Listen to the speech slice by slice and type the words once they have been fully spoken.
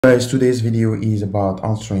Guys, today's video is about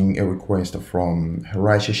answering a request from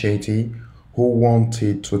Shetty, who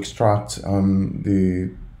wanted to extract the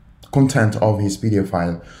content of his PDF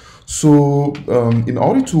file. So in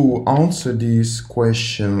order to answer this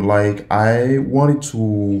question, I wanted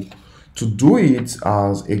to do it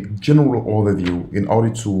as a general overview in order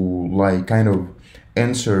to kind of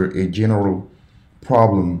answer a general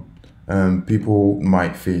problem people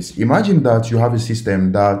might face. Imagine that you have a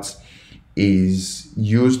system that is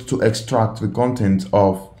used to extract the content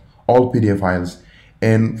of all PDF files,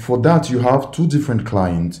 and for that you have two different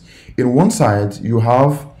clients. In one side you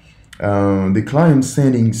have the client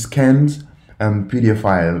sending scanned PDF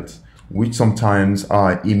files, which sometimes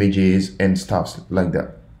are images and stuff like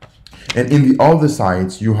that, and in the other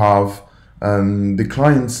side you have the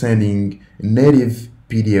client sending native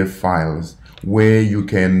PDF files, where you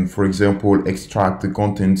can, for example, extract the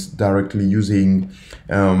contents directly using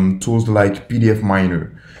tools like PDF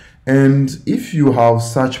Miner. And if you have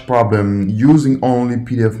such problem, using only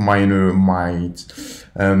PDF Miner might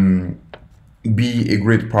be a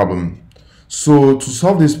great problem. So to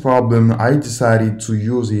solve this problem, I decided to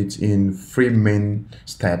use it in 3 main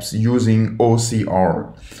steps using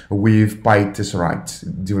OCR with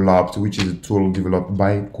Pytesseract which is a tool developed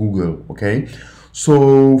by Google. Okay.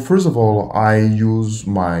 So first of all, I use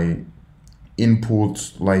my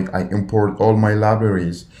input, I import all my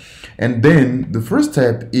libraries. And then the first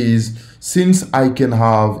step is, since I can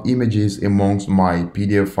have images amongst my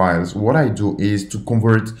PDF files, what I do is to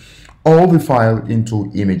convert all the file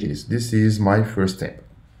into images. This is my first step.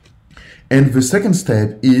 And the second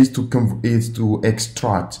step is to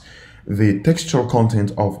extract the textual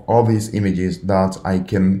content of all these images that I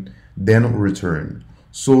can then return.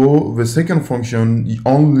 So the second function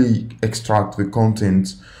only extract the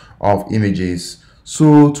content of images.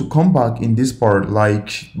 So to come back in this part,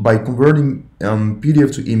 by converting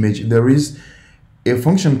PDF to image, there is a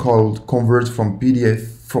function called convert from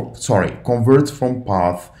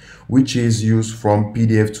path, which is used from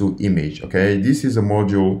PDF to image. Okay, this is a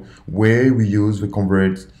module where we use the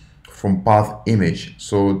convert from path image.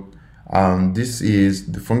 So this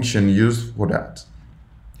is the function used for that.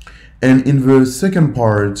 And in the second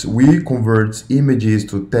part, we convert images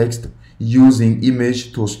to text using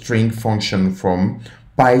image to string function from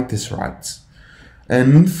Pytesseract.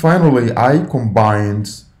 And finally, I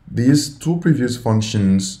combined these two previous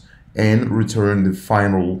functions and return the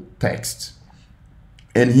final text.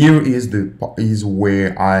 And here is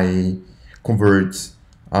where I convert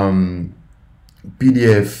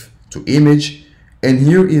PDF to image. And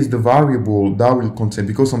here is the variable that will contain,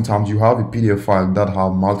 because sometimes you have a PDF file that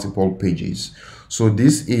have multiple pages. So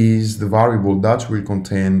this is the variable that will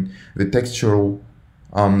contain the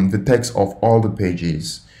the text of all the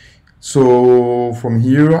pages. So from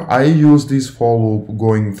here, I use this for loop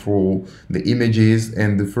going through the images,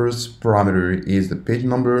 and the first parameter is the page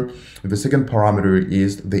number. The second parameter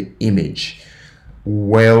is the image.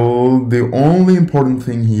 Well, the only important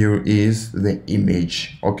thing here is the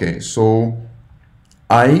image. Okay, so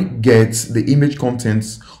I get the image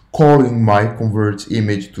contents calling my convert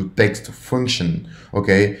image to text function.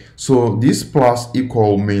 Okay, so this plus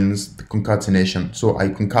equal means the concatenation. So I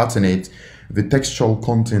concatenate the textual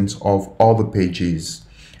content of all the pages,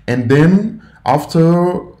 and then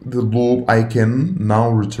after the loop I can now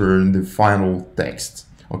return the final text.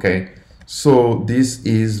 Okay, so this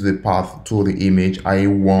is the path to the image I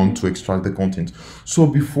want to extract the content. So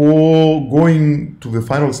before going to the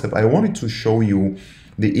final step, I wanted to show you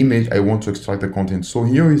the image I want to extract the content. So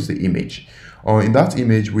here is the image. In that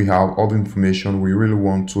image we have all the information we really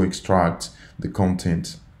want to extract the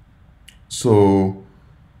content. So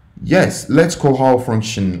yes, let's call our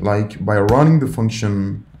function by running the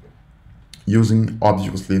function using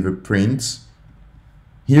obviously the print.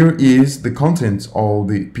 Here is the content of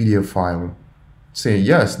the PDF file. Say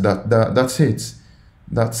yes, that's it.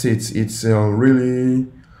 It's really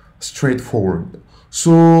straightforward.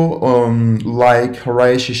 So like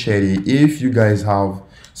Shetty, if you guys have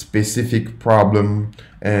specific problem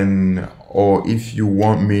or if you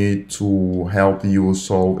want me to help you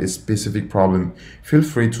solve a specific problem, feel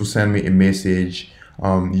free to send me a message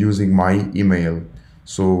using my email.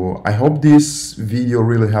 So I hope this video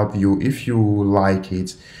really helped you. If you like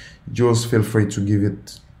it, just feel free to give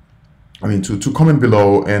it, to comment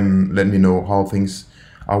below and let me know how things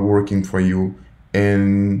are working for you.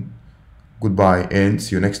 And goodbye and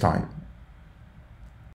see you next time.